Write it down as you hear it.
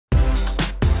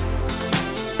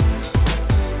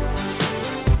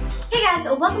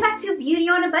guys, welcome back to Beauty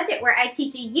on a Budget, where I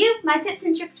teach you my tips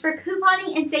and tricks for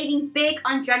couponing and saving big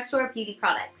on drugstore beauty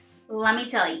products. Let me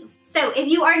tell you. So if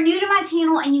you are new to my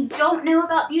channel and you don't know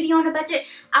about Beauty on a Budget,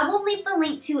 I will leave the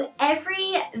link to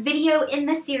every video in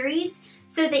the series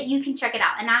so that you can check it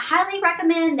out. And I highly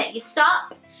recommend that you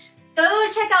stop, go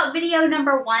check out video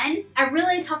number 1. I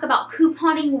really talk about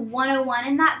couponing 101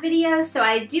 in that video, so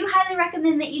I do highly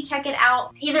recommend that you check it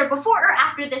out either before or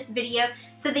after this video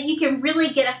so that you can really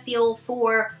get a feel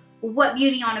for what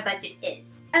Beauty on a Budget is.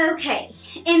 Okay,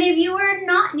 and if you are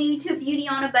not new to Beauty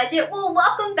on a Budget, well,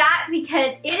 welcome back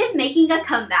because it is making a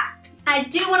comeback. I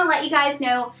do want to let you guys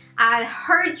know I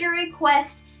heard your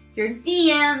request, your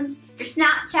DMs, your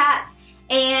Snapchats,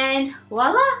 and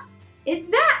voila, it's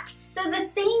back. So the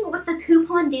thing with the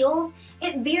coupon deals,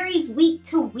 it varies week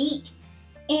to week.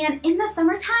 And in the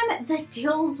summertime, the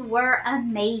deals were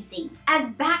amazing. As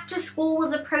back to school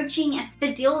was approaching,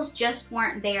 the deals just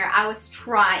weren't there. I was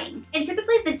trying. And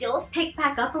typically the deals pick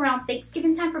back up around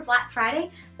Thanksgiving time for Black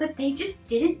Friday, but they just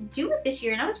didn't do it this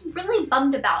year, and I was really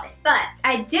bummed about it. But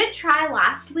I did try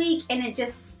last week, and it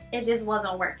just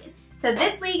wasn't working. So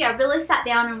this week, I really sat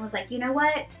down and was like, you know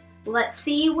what? Let's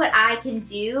see what I can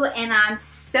do, and I'm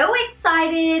so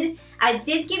excited. I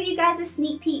did give you guys a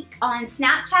sneak peek on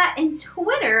Snapchat and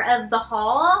Twitter of the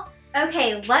haul.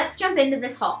 Okay, let's jump into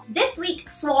this haul. This week,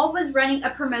 Suave was running a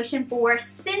promotion for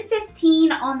spend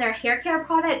 $15 on their hair care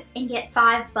products and get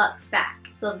 $5 back.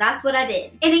 So that's what I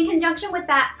did. And in conjunction with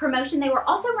that promotion, they were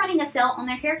also running a sale on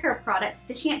their hair care products.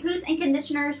 The shampoos and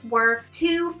conditioners were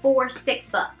 2 for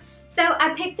 $6. So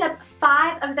I picked up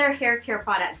 5 of their hair care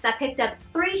products. I picked up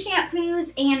 3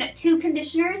 shampoos and 2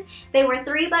 conditioners. They were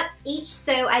 $3 each,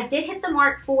 so I did hit the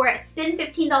mark for spend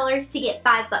 $15 to get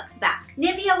 $5 back.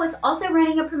 Nivea was also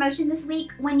running a promotion this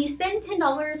week. When you spend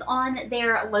 $10 on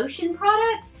their lotion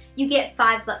products, you get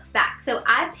 $5 back. So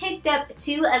I picked up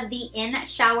 2 of the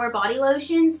in-shower body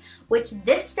lotions, which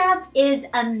this stuff is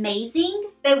amazing.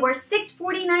 They were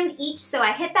 $6.49 each, so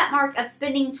I hit that mark of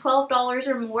spending $12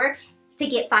 or more to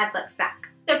get $5 back.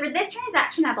 So for this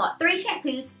transaction, I bought 3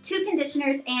 shampoos, 2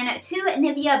 conditioners, and 2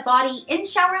 Nivea body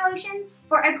in-shower lotions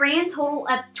for a grand total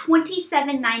of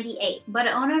 $27.98. But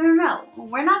oh no,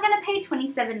 we're not gonna pay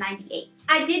 $27.98.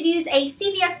 I did use a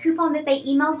CVS coupon that they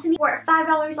emailed to me for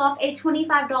 $5 off a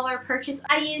 $25 purchase.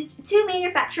 I used 2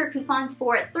 manufacturer coupons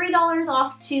for $3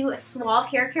 off 2 Suave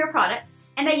hair care products.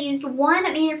 And I used 1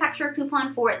 manufacturer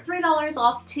coupon for $3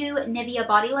 off 2 Nivea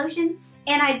body lotions.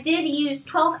 And I did use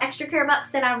 12 extra care bucks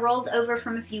that I rolled over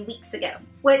from a few weeks ago,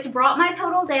 which brought my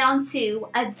total down to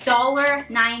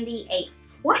 $1.98.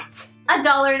 What?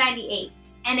 $1.98.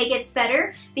 And it gets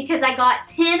better because I got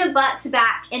 $10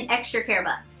 back in extra care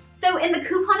bucks. So in the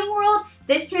couponing world,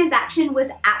 this transaction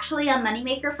was actually a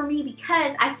moneymaker for me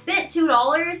because I spent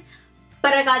 $2,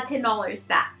 but I got $10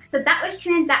 back. So that was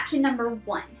transaction number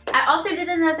 1. I also did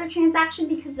another transaction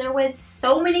because there was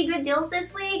so many good deals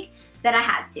this week that I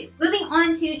had to. Moving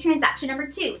on to transaction number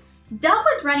 2. Dove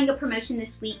was running a promotion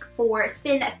this week for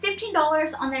spend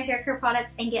 $15 on their hair care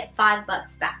products and get $5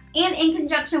 back. And in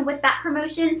conjunction with that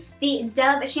promotion, the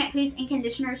Dove shampoos and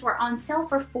conditioners were on sale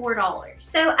for $4.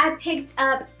 So I picked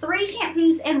up 3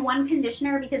 shampoos and 1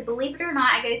 conditioner because, believe it or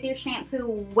not, I go through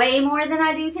shampoo way more than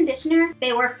I do conditioner.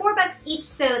 They were $4 each,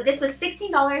 so this was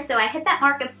 $16, so I hit that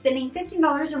mark of spending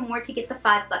 $15 or more to get the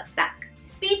 $5 back.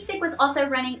 Speed Stick was also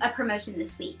running a promotion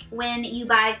this week. When you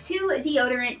buy 2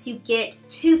 deodorants, you get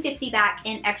 $2.50 back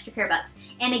in extra care bucks.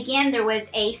 And again, there was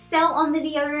a sale on the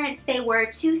deodorants. They were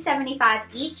 $2.75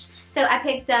 each. So I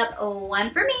picked up 1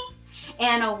 for me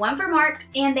and 1 for Mark,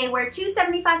 and they were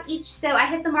 $2.75 each. So I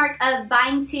hit the mark of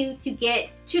buying 2 to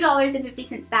get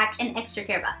 $2.50 back in extra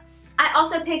care bucks. I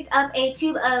also picked up a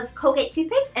tube of Colgate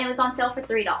Toothpaste, and it was on sale for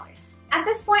 $3. At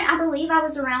this point, I believe I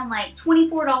was around like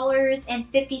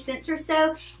 $24.50 or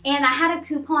so, and I had a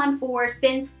coupon for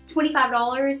spend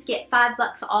 $25, get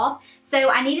 $5 off, so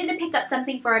I needed to pick up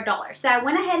something for $1. So I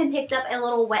went ahead and picked up a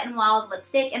little Wet n Wild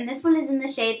lipstick, and this one is in the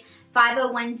shade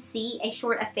 501C, A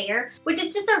Short Affair, which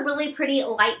is just a really pretty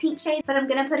light pink shade, but I'm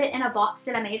gonna put it in a box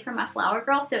that I made for my flower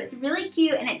girl, so it's really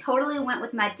cute and it totally went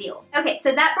with my deal. Okay,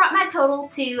 so that brought my total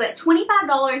to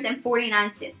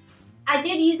 $25.49. I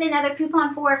did use another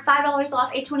coupon for $5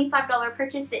 off a $25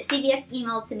 purchase that CVS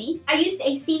emailed to me. I used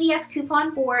a CVS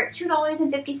coupon for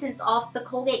 $2.50 off the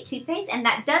Colgate Toothpaste, and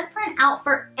that does print out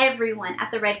for everyone at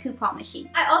the red coupon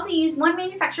machine. I also used 1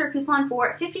 manufacturer coupon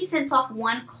for 50 cents off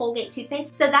 1 Colgate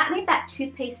toothpaste, so that made that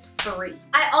toothpaste free.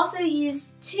 I also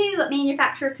used 2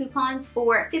 manufacturer coupons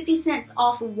for 50 cents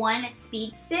off 1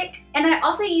 Speed Stick, and I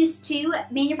also used 2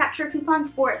 manufacturer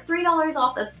coupons for $3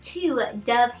 off of 2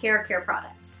 Dove hair care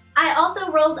products. I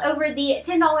also rolled over the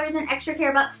 $10 in extra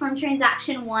care bucks from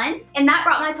transaction 1, and that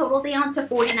brought my total down to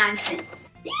 49 cents.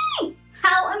 Dang!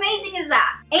 How amazing is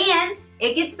that? And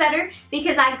it gets better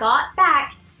because I got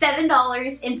back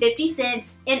 $7.50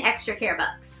 in extra care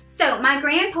bucks. So my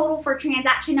grand total for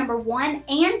transaction number 1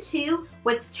 and 2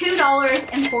 was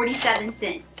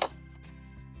 $2.47.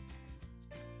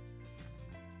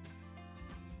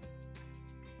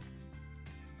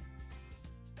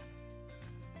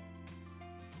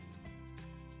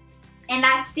 And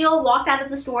I still walked out of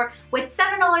the store with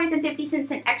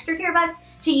 $7.50 in extra care bucks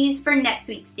to use for next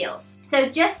week's deals. So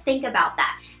just think about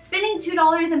that. Spending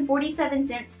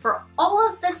 $2.47 for all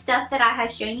of the stuff that I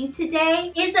have shown you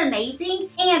today is amazing.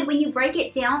 And when you break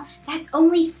it down, that's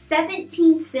only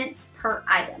 17 cents per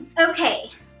item. Okay,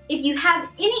 if you have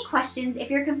any questions, if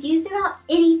you're confused about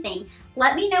anything,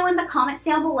 let me know in the comments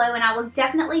down below and I will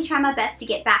definitely try my best to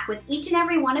get back with each and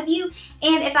every one of you.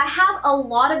 And if I have a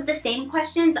lot of the same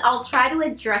questions, I'll try to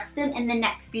address them in the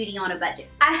next Beauty on a Budget.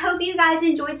 I hope you guys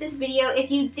enjoyed this video. If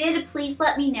you did, please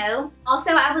let me know.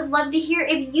 Also, I would love to hear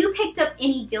if you picked up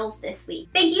any deals this week.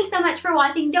 Thank you so much for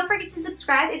watching. Don't forget to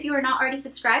subscribe if you are not already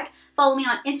subscribed. Follow me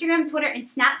on Instagram, Twitter, and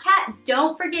Snapchat.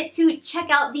 Don't forget to check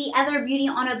out the other Beauty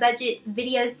on a Budget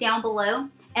videos down below.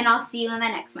 And I'll see you in my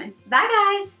next one. Bye,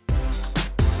 guys!